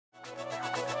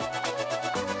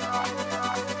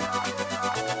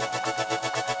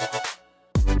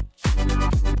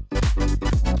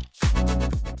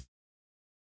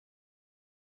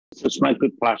it's my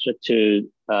good pleasure to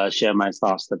share my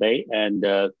thoughts today. And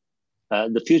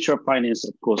the future of finance,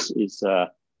 of course, is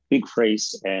a big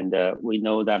phrase. And we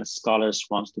know that scholars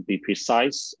want to be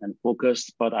precise and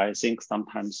focused, but I think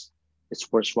sometimes it's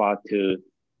worthwhile to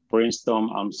brainstorm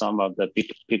on some of the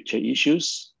big picture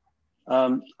issues.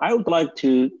 I would like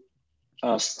to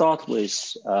start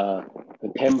with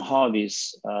Cam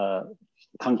Harvey's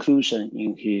conclusion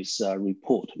in his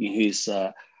report, in his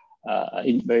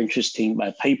very interesting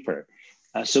paper.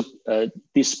 So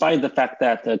despite the fact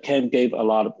that Ken gave a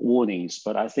lot of warnings,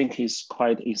 but I think he's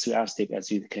quite enthusiastic,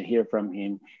 as you can hear from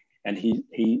him. And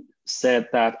he said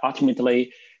that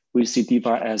ultimately we see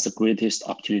DeFi as the greatest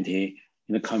opportunity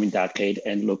in the coming decade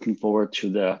and looking forward to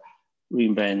the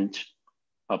reinvent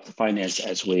of the finance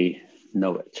as we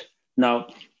know it. Now,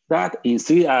 that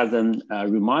enthusiasm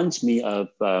reminds me of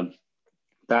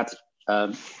that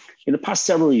in the past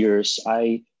several years,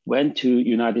 I went to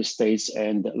United States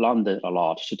and London a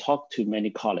lot to talk to many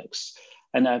colleagues.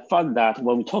 And I found that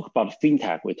when we talk about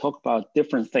fintech, we talk about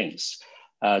different things.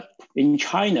 In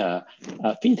China,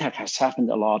 fintech has happened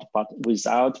a lot, but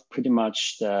without pretty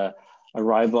much the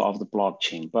arrival of the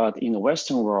blockchain. But in the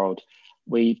Western world,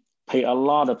 we pay a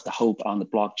lot of the hope on the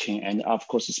blockchain, and of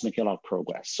course, it's making a lot of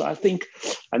progress. So I think,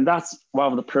 and that's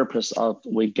one of the purpose of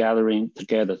we gathering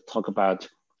together to talk about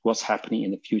what's happening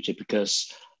in the future,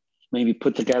 because maybe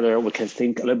put together, we can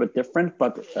think a little bit different,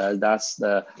 but that's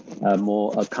the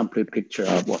more complete picture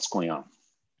of what's going on.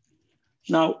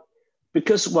 Now,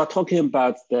 because we're talking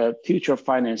about the future of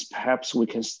finance, perhaps we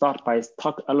can start by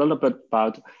talk a little bit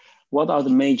about what are the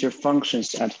major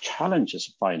functions and challenges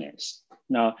of finance.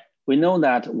 Now, we know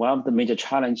that one of the major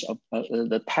challenge of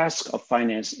the task of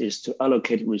finance is to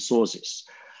allocate resources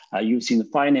using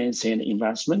financing and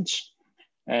investment.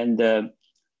 And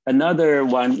another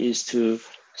one is to,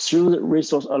 through the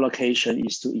resource allocation,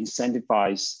 is to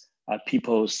incentivize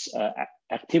people's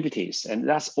activities. And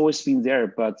that's always been there,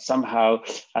 but somehow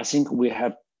I think we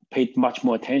have paid much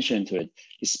more attention to it,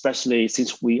 especially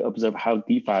since we observe how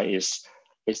DeFi is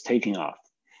taking off.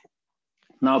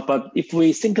 Now, but if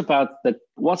we think about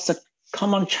what's the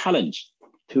common challenge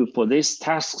for these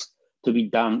tasks to be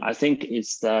done, I think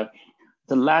it's the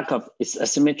lack of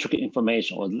asymmetric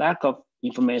information, or lack of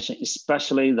information,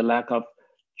 especially the lack of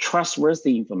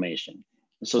trustworthy information.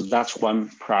 So that's one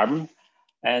problem.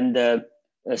 And the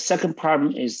second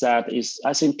problem is that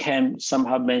I think Ken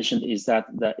somehow mentioned is that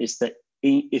it's the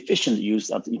inefficient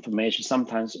use of the information.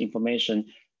 Sometimes information,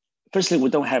 firstly, we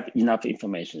don't have enough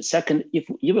information. Second, if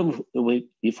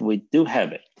we do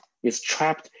have it, it's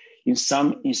trapped in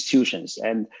some institutions.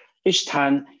 And each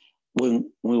time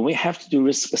when we have to do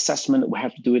risk assessment, we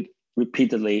have to do it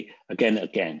repeatedly again and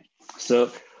again. So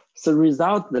the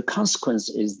result, the consequence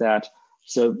is that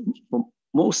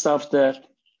most of the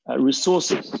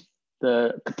resources,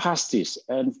 the capacities,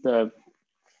 and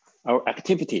our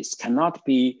activities cannot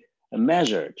be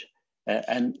measured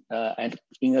and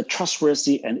in a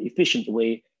trustworthy and efficient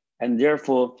way, and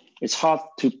therefore it's hard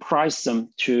to price them,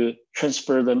 to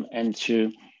transfer them, and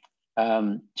to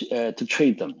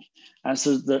trade them. And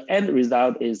so the end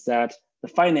result is that the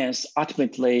finance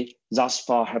ultimately thus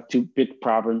far have two big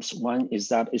problems. One is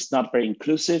that it's not very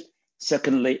inclusive.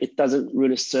 Secondly, it doesn't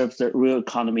really serve the real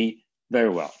economy very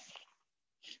well.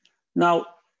 Now,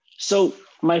 so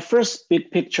my first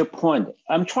big picture point,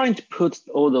 I'm trying to put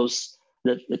all those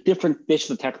the different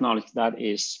digital technology that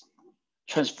is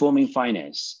transforming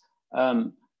finance.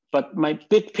 But my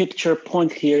big picture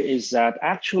point here is that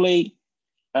actually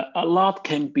a lot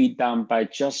can be done by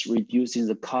just reducing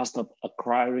the cost of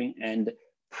acquiring and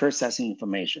processing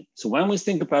information. So when we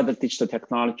think about the digital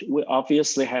technology, we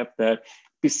obviously have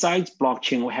besides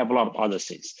blockchain, we have a lot of other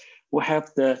things. We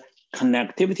have the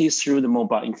connectivity through the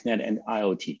mobile internet and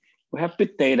IoT. We have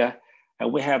big data,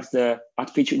 and we have the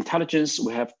artificial intelligence,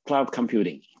 we have cloud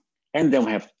computing, and then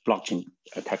we have blockchain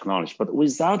technology. But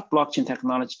without blockchain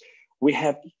technology, we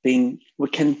can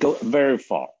go very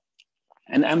far.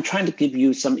 And I'm trying to give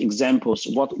you some examples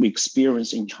of what we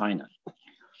experience in China.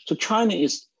 So China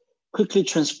is quickly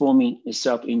transforming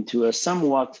itself into a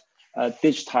somewhat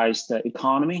digitized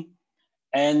economy,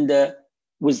 and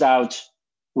without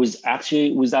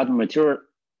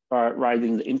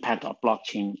materializing the impact of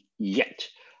blockchain yet.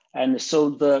 And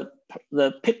so the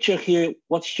picture here,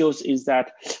 what shows is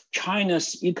that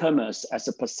China's e-commerce as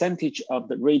a percentage of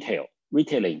the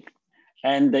retailing,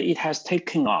 and it has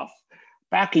taken off.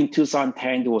 Back in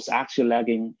 2010, it was actually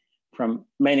lagging from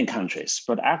many countries,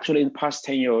 but actually in the past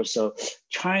 10 years or so,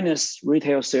 China's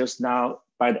retail sales now,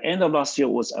 by the end of last year,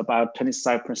 was about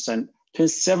 27%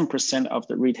 of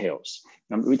the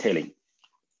retailing.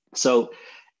 So,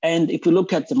 and if you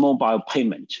look at the mobile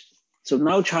payment, So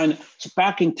now China, so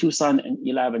back in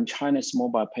 2011, China's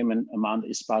mobile payment amount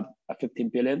is about 15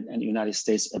 billion and the United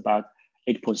States about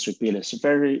 8.3 billion. So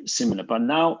very similar, but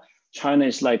now China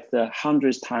is like the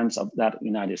 100 times of that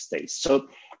United States. So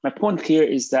my point here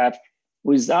is that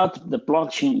without the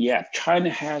blockchain yet, China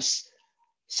has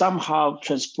somehow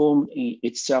transformed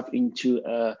itself into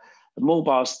a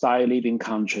mobile style living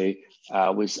country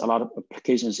with a lot of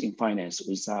applications in finance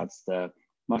without the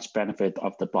much benefit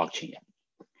of the blockchain yet.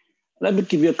 Let me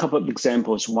give you a couple of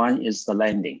examples. One is the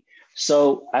lending.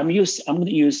 So I'm going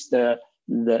to use the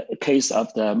case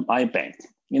of the My Bank.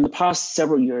 In the past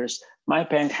several years, My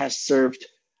Bank has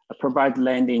provided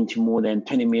lending to more than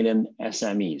 20 million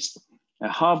SMEs.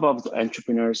 And half of the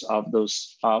entrepreneurs of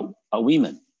those are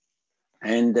women.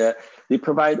 And they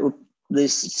provide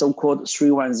this so-called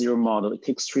 310 model. It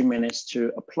takes 3 minutes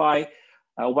to apply,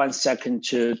 1 second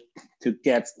to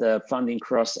get the funding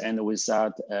crossed, and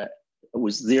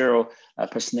with zero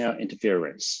personnel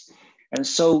interference. And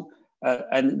so,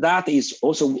 and that is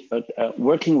also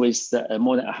working with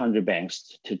more than 100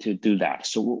 banks to do that.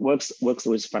 So works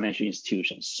with financial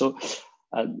institutions. So,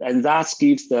 and that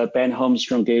gives Ben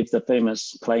Holmstrom gave the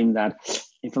famous claim that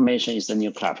information is the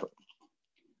new collateral.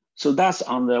 So that's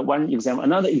on the one example.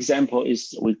 Another example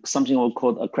is with something we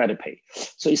call a credit pay.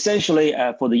 So essentially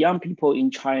for the young people in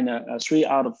China, 3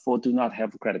 out of 4 do not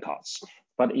have credit cards.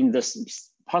 But in the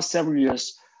past several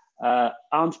years,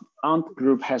 Ant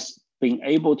Group has been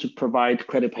able to provide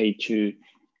credit pay to,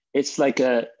 it's like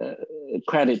a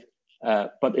credit,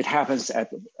 but it happens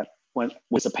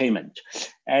with a payment.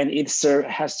 And it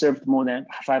has served more than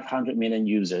 500 million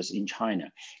users in China.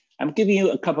 I'm giving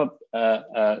you a couple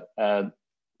of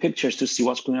pictures to see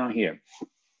what's going on here.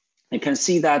 You can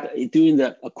see that during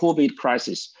the COVID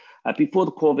crisis, before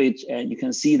the COVID, you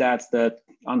can see that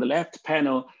on the left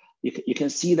panel, you can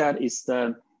see that it's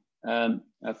the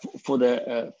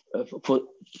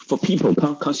for people,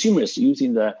 consumers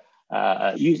using the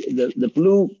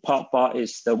blue bar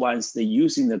is the ones they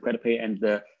using the credit pay, and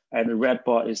the red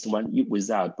bar is the one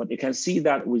without. But you can see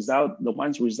that without, the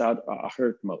ones without are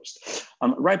hurt most.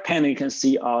 On the right panel, you can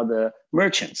see are the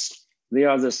merchants. They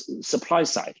are the supply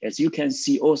side. As you can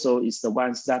see, also is the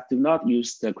ones that do not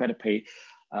use the credit pay,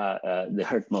 they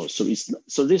hurt most.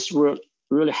 So this will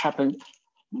really happen.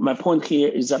 My point here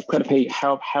is that credit pay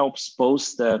helps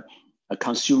both the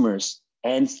consumers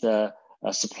and the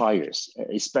suppliers,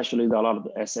 especially a lot of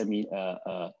the SME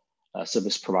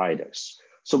service providers.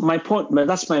 So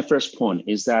that's my first point,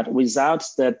 is that without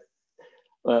the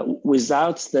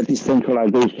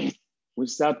decentralization,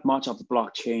 without much of the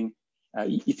blockchain,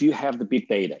 if you have the big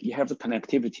data, you have the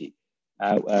connectivity,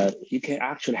 you can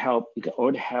actually help. You can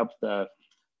already help the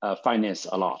finance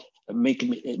a lot, make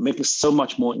it so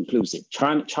much more inclusive.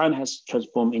 China has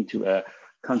transformed into a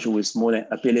country with more than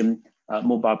 1 billion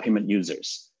mobile payment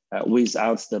users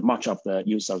without much of the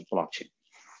use of blockchain.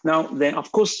 Now, then,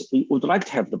 of course, we would like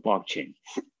to have the blockchain.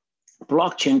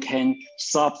 Blockchain can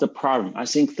solve the problem. I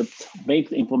think make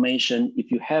the information, if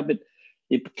you have it,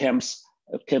 it becomes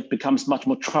much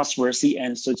more trustworthy,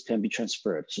 and so it can be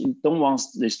transferred. So you don't want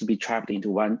this to be trapped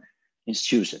into one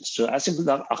institution. So I think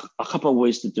there are a couple of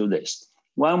ways to do this.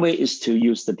 One way is to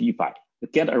use the DeFi to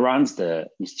get around the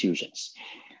institutions.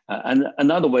 And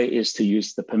another way is to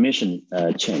use the permission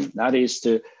chain. That is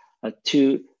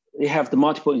they have the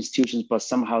multiple institutions, but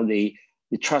somehow they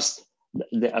trust,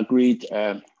 they agreed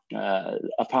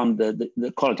upon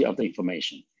the quality of the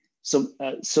information. So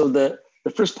the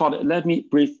first part, let me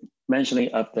brief mentioning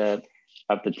of the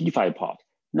DeFi part.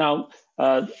 Now,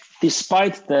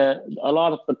 despite a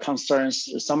lot of the concerns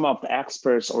some of the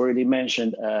experts already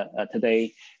mentioned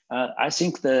today, I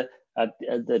think the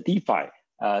DeFi,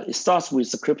 it starts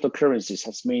with the cryptocurrencies,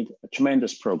 has made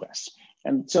tremendous progress.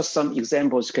 And just some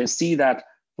examples, you can see that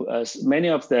many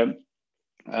of the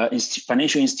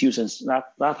financial institutions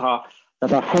that are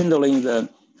handling the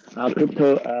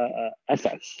crypto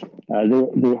assets,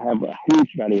 they have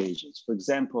huge valuations. For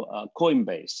example,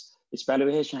 Coinbase, its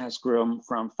valuation has grown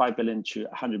from 5 billion to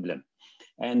 100 billion.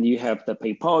 And you have the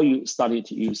PayPal, you started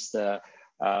to use the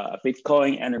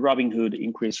Bitcoin, and Robinhood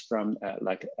increased from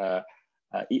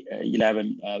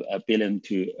 11 billion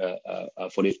to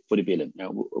 40 billion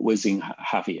within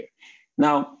half a year.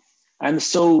 Now, and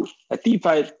so a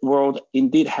DeFi world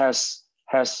indeed has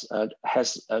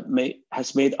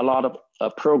made a lot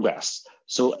of progress.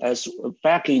 So as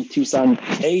back in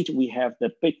 2008, we have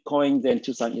the Bitcoin, then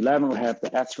 2011, we have the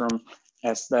Ethereum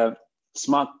as the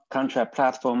smart contract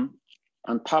platform.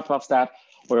 On top of that,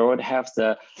 we already have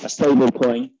a stable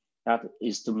coin that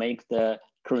is to make the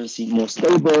currency more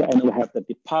stable, and we have the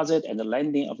deposit and the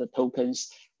lending of the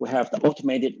tokens. We have the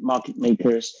automated market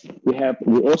makers. We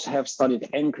also have started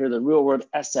to anchor the real world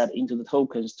asset into the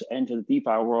tokens to enter the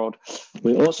DeFi world.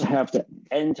 We also have to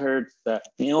enable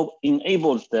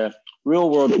the real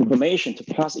world information to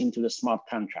pass into the smart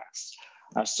contracts.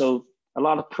 So a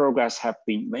lot of progress have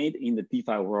been made in the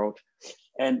DeFi world.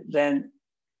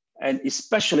 And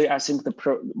especially, I think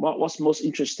what's most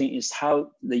interesting is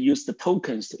how they use the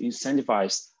tokens to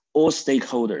incentivize all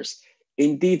stakeholders.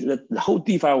 Indeed, the whole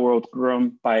DeFi world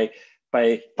grown by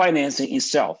financing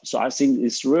itself. So I think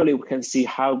it's really, we can see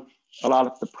how a lot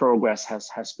of the progress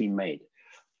has been made.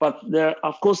 But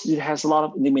of course, it has a lot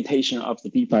of limitation of the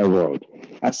DeFi world.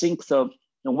 I think the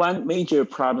one major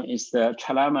problem is the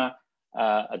trilemma,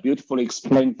 beautifully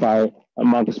explained by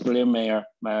Marcus Billionaire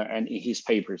and in his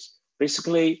papers.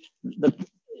 Basically,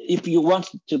 if you want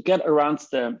to get around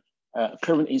the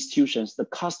current institutions, the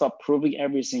cost of proving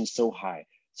everything is so high.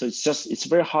 So it's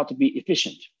very hard to be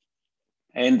efficient.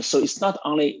 And so it's not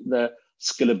only the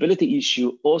scalability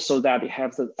issue, also that we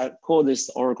have I call this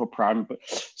Oracle problem.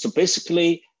 So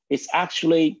basically, it's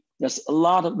actually, there's a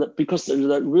lot of because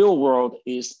the real world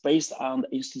is based on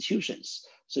the institutions.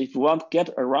 So if you want to get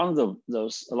around a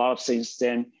lot of things,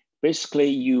 then basically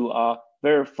you are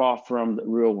very far from the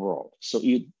real world. So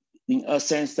you, in a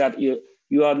sense that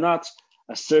you are not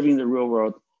serving the real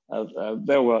world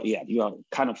very well yet. You are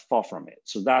kind of far from it.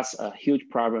 So that's a huge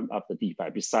problem of the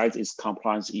DeFi, besides its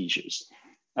compliance issues.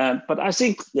 But I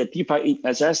think that DeFi,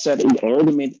 as I said, it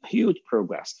already made huge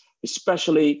progress,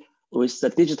 especially with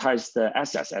the digitized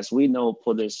assets. As we know,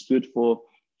 for this beautiful,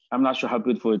 I'm not sure how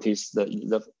beautiful it is,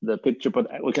 the picture,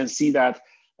 but we can see that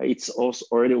it's also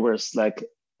already worth like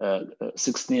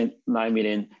 $69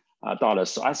 million.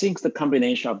 So I think the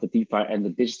combination of the DeFi and the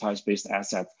digitized based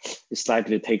asset is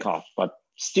likely to take off. But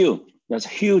still, there's a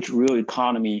huge real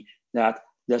economy that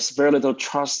there's very little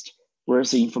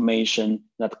trustworthy information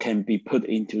that can be put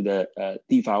into the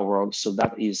DeFi world. So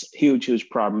that is a huge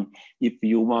problem if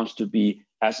you want to be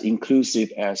as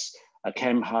inclusive as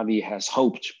Cam Harvey has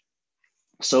hoped.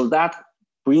 So that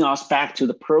brings us back to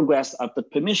the progress of the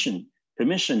permissioned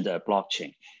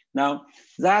blockchain. Now,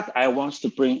 that I want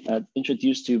to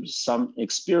introduce to some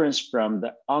experience from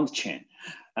the on-chain,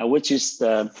 which is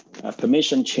the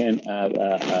permission chain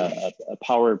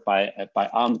powered by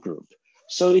ARM Group.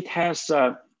 So it has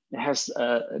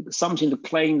something to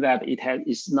claim that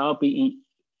is now being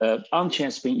on-chain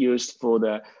has been used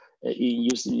for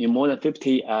used in more than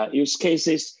 50 use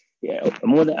cases.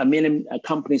 More than 1 million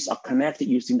companies are connected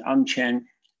using on-chain.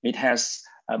 It has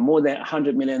more than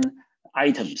 100 million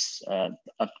items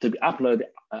to be uploaded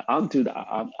onto the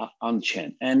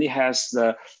on-chain, and it has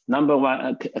the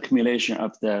 #1 accumulation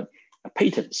of the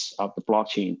patents of the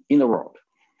blockchain in the world.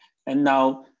 And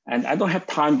now, and I don't have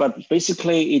time, but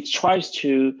basically it tries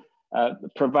to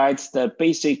provide the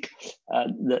basic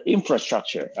the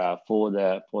infrastructure for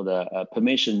the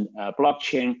permission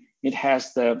blockchain. It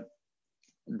has the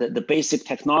basic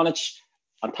technology.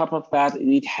 On top of that,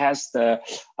 it has the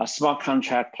smart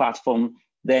contract platform.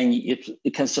 Then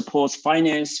it can support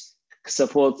finance,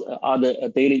 support other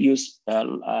daily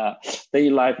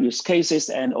life use cases,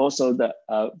 and also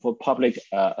for public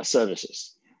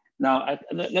services. Now,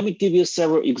 let me give you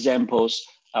several examples.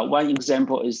 One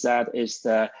example is that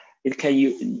it can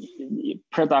use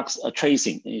products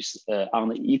tracing on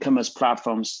the e-commerce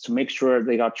platforms to make sure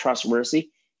they are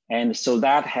trustworthy, and so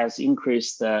that has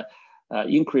increased the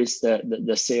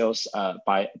sales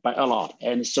by a lot.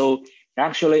 And so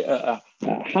actually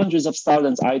hundreds of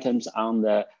thousands of items on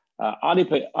the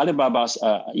Alibaba's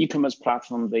e-commerce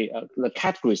platform, the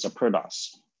categories of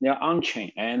products, they're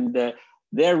on-chain, and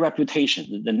their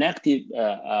reputation, the negative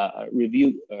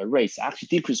review rates actually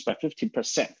decreased by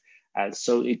 50%.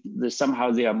 So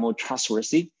somehow they are more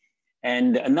trustworthy.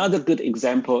 And another good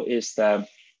example is the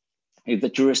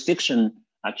jurisdiction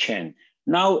chain.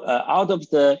 Now, out of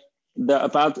the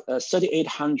about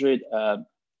 3,800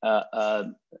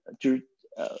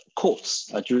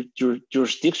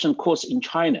 jurisdiction courts in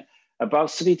China,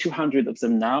 about 3,200 of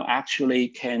them now actually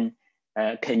can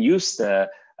use the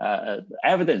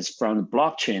evidence from the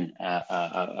blockchain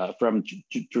from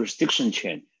jurisdiction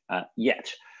chain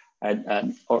yet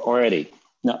already.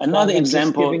 Now another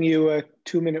example. I'm just giving you a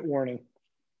 2-minute warning.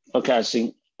 Okay, I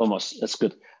think almost that's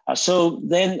good. So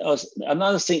then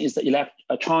another thing is the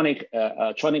electronic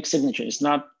signature. It's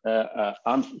not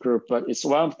ARM Group, but it's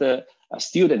one of the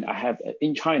students I have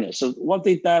in China. So what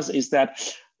it does is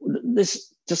that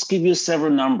this just give you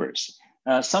several numbers.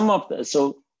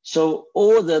 So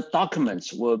all the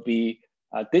documents will be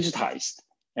digitized,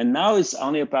 And now it's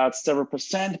only about several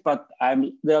percent, but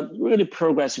they're really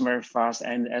progressing very fast.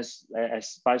 And as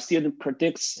my student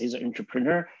predicts, he's an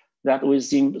entrepreneur, that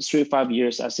within 3 to 5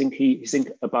 years, I think he think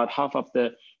about half of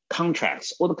the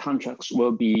contracts, all the contracts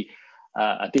will be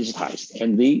digitized.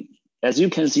 And as you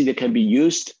can see, they can be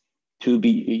used to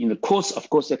be in the course. Of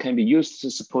course, they can be used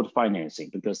to support financing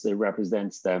because they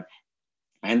represent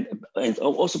and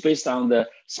also based on the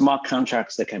smart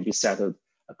contracts that can be settled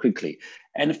quickly.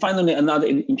 And finally, another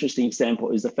interesting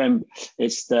example is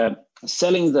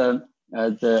selling the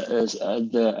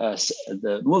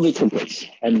movie tickets.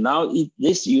 And now it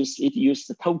used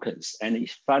the tokens, and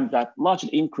it found that largely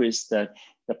increased the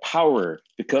power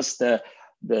because the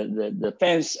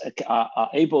fans are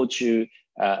able to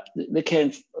they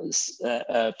can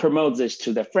promote this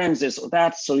to their friends, this or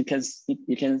that. So you can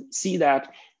see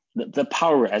that the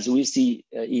power, as we see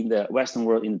in the Western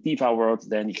world, in the DeFi world,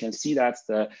 then you can see that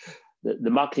the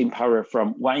marketing power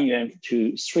from 1 yuan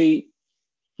to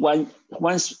 1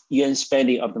 yuan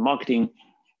spending of the marketing,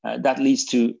 that leads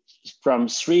to from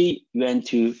 3 yuan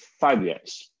to 5 yuan.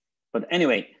 But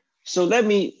anyway, so let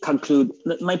me conclude.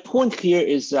 My point here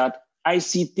is that I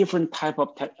see different type of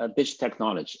digital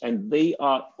technology, and they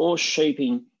are all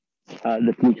shaping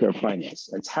the future of finance.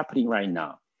 It's happening right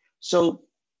now. So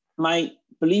my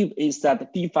belief is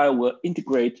that DeFi will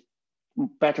integrate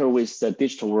better with the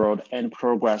digital world and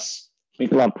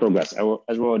make a lot of progress,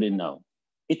 as we already know.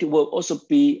 It will also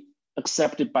be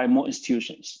accepted by more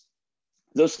institutions.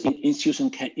 Those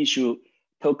institutions can issue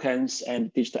tokens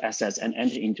and digital assets and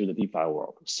enter into the DeFi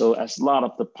world. So as a lot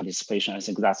of the participation, I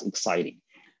think that's exciting.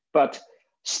 But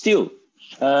still,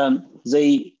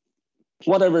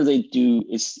 whatever they do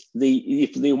is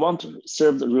if they want to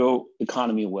serve the real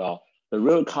economy well, the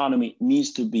real economy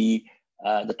needs to be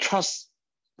the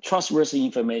trustworthy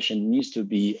information needs to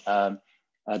be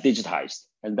digitized,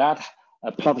 and that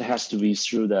probably has to be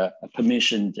through the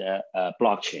permissioned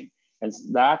blockchain, and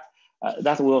that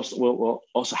will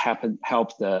also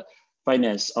help the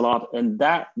finance a lot, and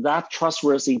that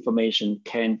trustworthy information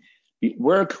can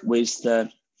work with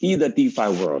either DeFi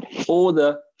world or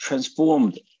the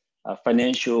transformed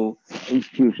financial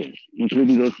institutions,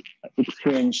 including those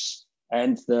exchanges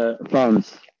and the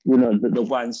funds, the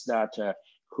ones that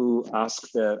who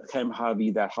ask the Cam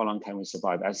Harvey that how long can we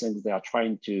survive? I think they are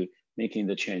trying to making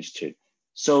the change too.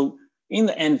 So in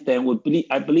the end, then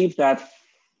I believe that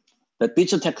the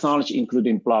digital technology,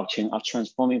 including blockchain, are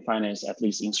transforming finance at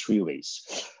least in 3 ways.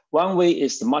 One way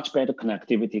is the much better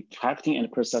connectivity, collecting and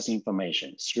processing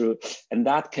information and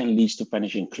that can lead to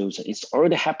financial inclusion. It's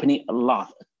already happening a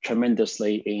lot,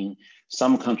 tremendously in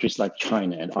some countries like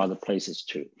China and other places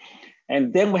too.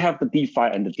 And then we have the DeFi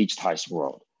and the digitized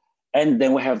world. And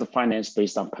then we have the finance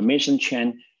based on permission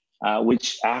chain,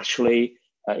 which actually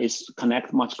is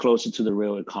connect much closer to the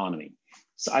real economy.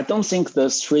 So I don't think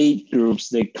those 3 groups,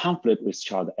 they conflict with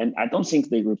each other, and I don't think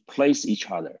they replace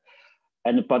each other.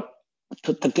 But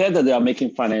together, they are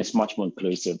making finance much more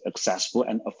inclusive, accessible,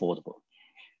 and affordable.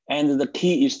 And the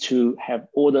key is to have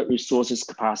all the resources,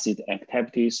 capacity,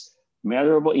 activities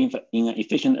measurable in an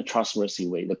efficient and trustworthy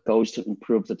way. The goal is to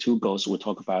improve the 2 goals we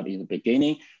talked about in the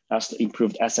beginning. That's to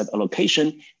improve asset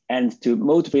allocation and to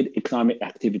motivate economic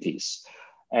activities.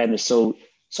 And so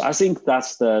I think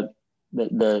that's the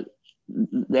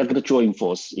joint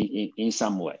force in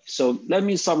some way. So let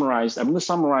me summarize. I'm going to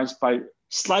summarize by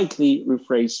slightly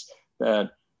rephrase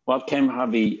what Cam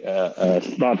Harvey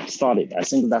started. I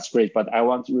think that's great, but I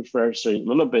want to rephrase a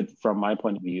little bit from my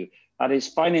point of view. That is,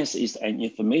 finance is an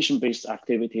information-based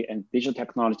activity, and digital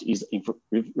technology is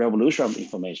revolution of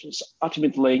information. So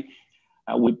ultimately,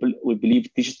 we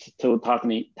believe digital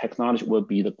technology will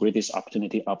be the greatest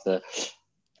opportunity of the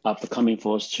coming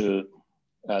force to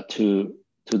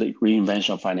the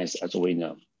reinvention of finance as we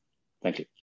know. Thank you.